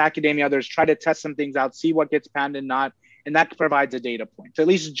 working with academia, others, try to test some things out, see what gets patented, not, and that provides a data point to at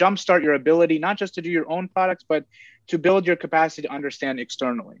least jumpstart your ability, not just to do your own products, but to build your capacity to understand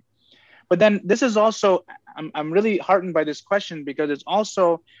externally. But then this is also, I'm really heartened by this question because it's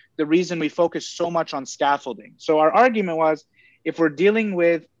also the reason we focus so much on scaffolding. So our argument was, if we're dealing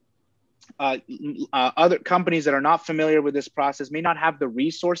with other companies that are not familiar with this process may not have the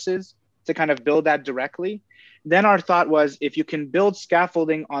resources to kind of build that directly. Then our thought was, if you can build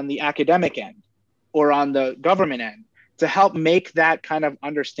scaffolding on the academic end or on the government end to help make that kind of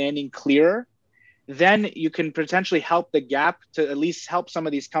understanding clearer, then you can potentially help the gap to at least help some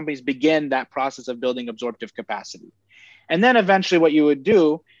of these companies begin that process of building absorptive capacity. And then eventually what you would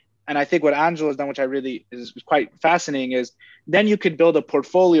do, and I think what Angelo has done, which I really is quite fascinating, is then you could build a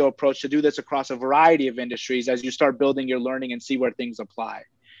portfolio approach to do this across a variety of industries as you start building your learning and see where things apply.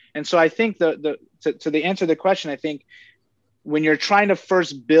 And so I think to the answer to the question, I think when you're trying to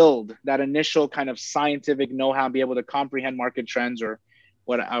first build that initial kind of scientific know-how and be able to comprehend market trends, or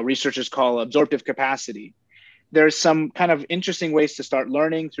what researchers call absorptive capacity, there's some kind of interesting ways to start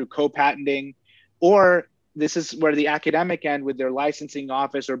learning through co-patenting, or this is where the academic end with their licensing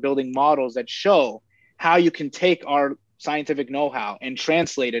office or building models that show how you can take our scientific know-how and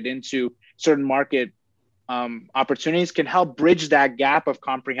translate it into certain market opportunities can help bridge that gap of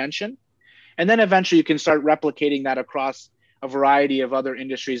comprehension. And then eventually you can start replicating that across a variety of other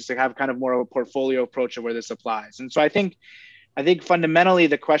industries to have kind of more of a portfolio approach of where this applies. And so I think fundamentally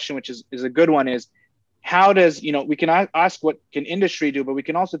the question, which is a good one, is how does, we can ask what can industry do, but we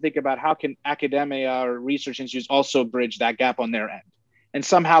can also think about how can academia or research institutes also bridge that gap on their end. And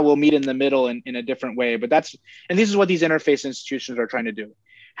somehow we'll meet in the middle in a different way. But and this is what these interface institutions are trying to do.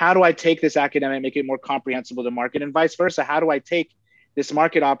 How do I take this academic, make it more comprehensible to market, and vice versa? How do I take this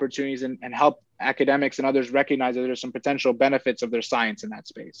market opportunities and help academics and others recognize that there's some potential benefits of their science in that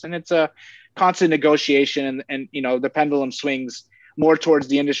space? And it's a constant negotiation, and the pendulum swings more towards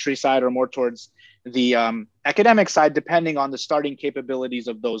the industry side or more towards the academic side, depending on the starting capabilities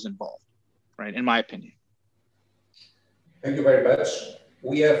of those involved, right? In my opinion. Thank you very much.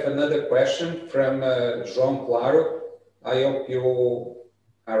 We have another question from João Claro. I hope you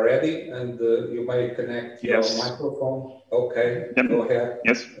are ready and you may connect your microphone. Okay, yep. Go ahead.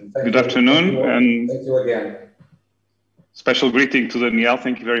 Yes, good afternoon. And thank you again. Special greeting to Daniel.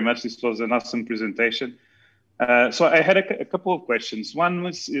 Thank you very much. This was an awesome presentation. So I had a couple of questions. One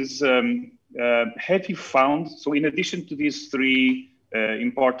is have you found, so in addition to these three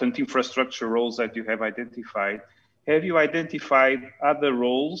important infrastructure roles that you have identified other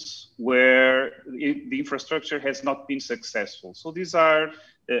roles where the infrastructure has not been successful? So these are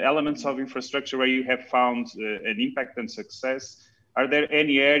elements of infrastructure where you have found an impact and success. Are there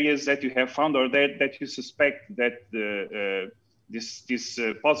any areas that you have found, or that you suspect that this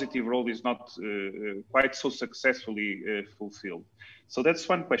positive role is not quite so successfully fulfilled? So that's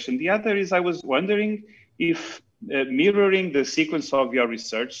one question. The other is, I was wondering if mirroring the sequence of your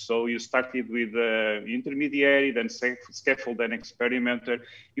research, so you started with intermediary, then scaffold, then experimenter,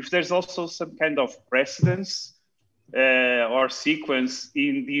 if there's also some kind of precedence or sequence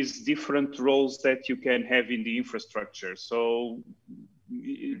in these different roles that you can have in the infrastructure. So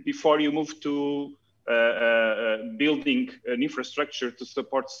before you move to building an infrastructure to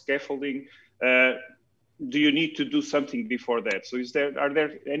support scaffolding, do you need to do something before that? So are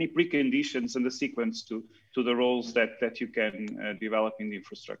there any preconditions in the sequence to the roles that you can develop in the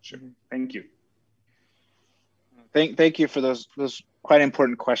infrastructure? Thank you. Thank you for those quite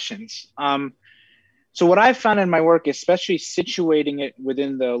important questions. So what I found in my work, especially situating it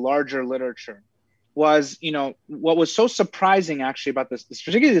within the larger literature, was, what was so surprising actually about this,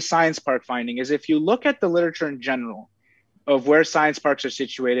 particularly the science park finding, is if you look at the literature in general of where science parks are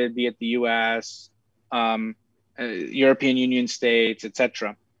situated, be it the US, European Union states,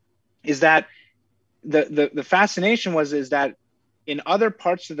 etc., is that the fascination is that in other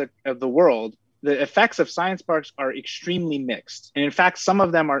parts of the world, the effects of science parks are extremely mixed. And in fact, some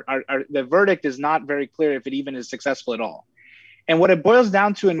of them are the verdict is not very clear if it even is successful at all. And what it boils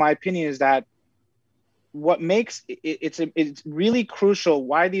down to, in my opinion, is that what makes it's really crucial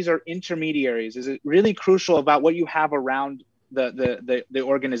why these are intermediaries. Is it really crucial about what you have around the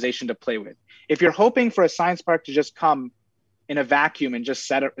organization to play with? If you're hoping for a science park to just come in a vacuum and just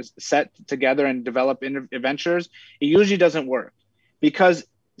set together and develop ventures, it usually doesn't work, because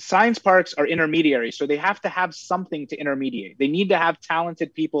science parks are intermediaries. So they have to have something to intermediate. They need to have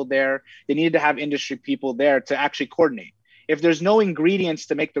talented people there. They need to have industry people there to actually coordinate. If there's no ingredients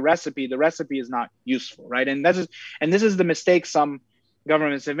to make the recipe is not useful, right? And this is the mistake some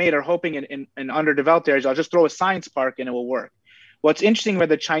governments have made, are hoping in underdeveloped areas, I'll just throw a science park and it will work. What's interesting with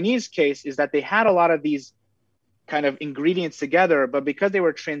the Chinese case is that they had a lot of these kind of ingredients together, but because they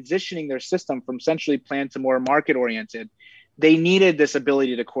were transitioning their system from centrally planned to more market oriented, they needed this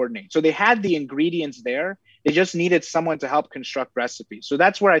ability to coordinate. So they had the ingredients there. They just needed someone to help construct recipes. So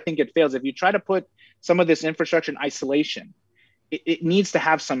that's where I think it fails. If you try to put some of this infrastructure in isolation, it needs to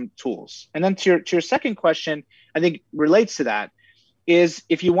have some tools. And then to your second question, I think relates to that, is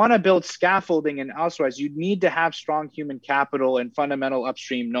if you want to build scaffolding and elsewise, you need to have strong human capital and fundamental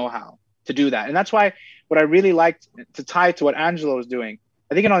upstream know-how to do that. And that's why what I really liked, to tie to what Angelo was doing,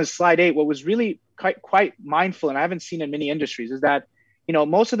 I think on slide 8, what was really quite mindful, and I haven't seen in many industries, is that, you know,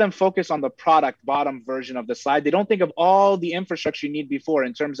 most of them focus on the product bottom version of the slide. They don't think of all the infrastructure you need before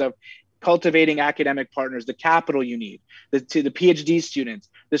in terms of cultivating academic partners, the capital you need, the PhD students,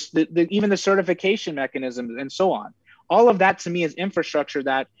 even the certification mechanisms and so on. All of that to me is infrastructure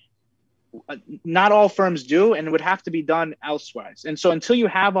that not all firms do and would have to be done elsewhere. And so until you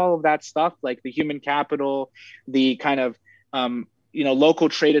have all of that stuff, like the human capital, the kind of, you know, local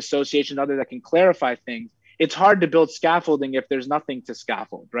trade associations, other that can clarify things, it's hard to build scaffolding if there's nothing to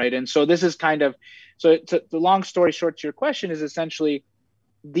scaffold, right? And so this is kind of, so the long story short to your question is essentially,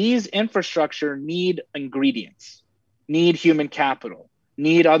 these infrastructure need ingredients, need human capital,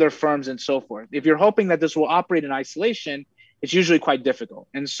 need other firms and so forth. If you're hoping that this will operate in isolation, it's usually quite difficult.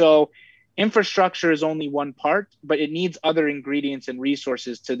 And so infrastructure is only one part, but it needs other ingredients and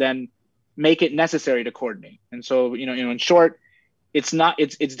resources to then make it necessary to coordinate. And so, you know, in short, it's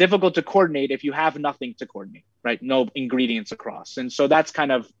difficult to coordinate if you have nothing to coordinate, right? No ingredients across. And so that's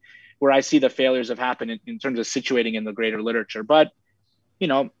kind of where I see the failures have happened in terms of situating in the greater literature. But, you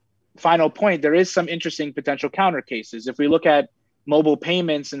know, final point, there is some interesting potential counter cases. If we look at mobile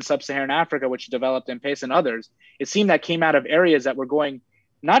payments in sub-Saharan Africa, which developed M-Pesa and others, it seemed that came out of areas that were going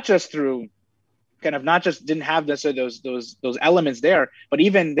not just through not just didn't have necessarily those elements there, but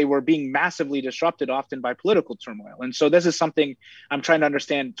even they were being massively disrupted often by political turmoil. And so this is something I'm trying to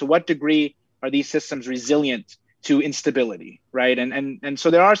understand, to what degree are these systems resilient to instability, right? And so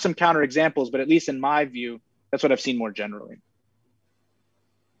there are some counter examples, but at least in my view, that's what I've seen more generally.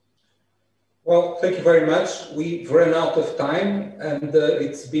 Well, thank you very much. We've run out of time, and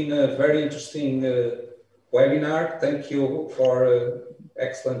it's been a very interesting webinar. Thank you for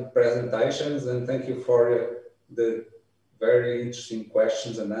excellent presentations, and thank you for the very interesting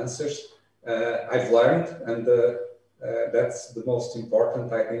questions and answers. I've learned, and that's the most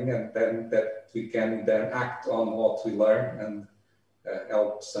important, I think, and then that we can then act on what we learn and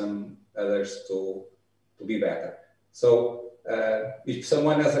help some others to be better. So if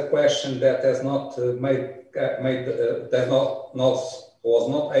someone has a question that has not was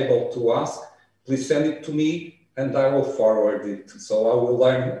not able to ask, please send it to me and I will forward it. So I will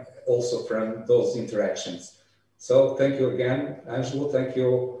learn also from those interactions. So thank you again, Angelo. Thank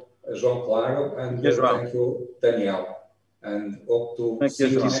you, João Claro, and thank you, Daniel. And hope to see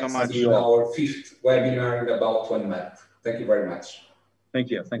you next in our 5th webinar in about 1 month. Thank you very much. Thank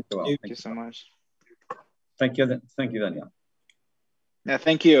you. Thank you all. Thank you so much. Thank you, Daniel. Yeah,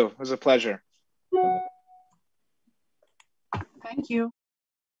 thank you. It was a pleasure. Thank you.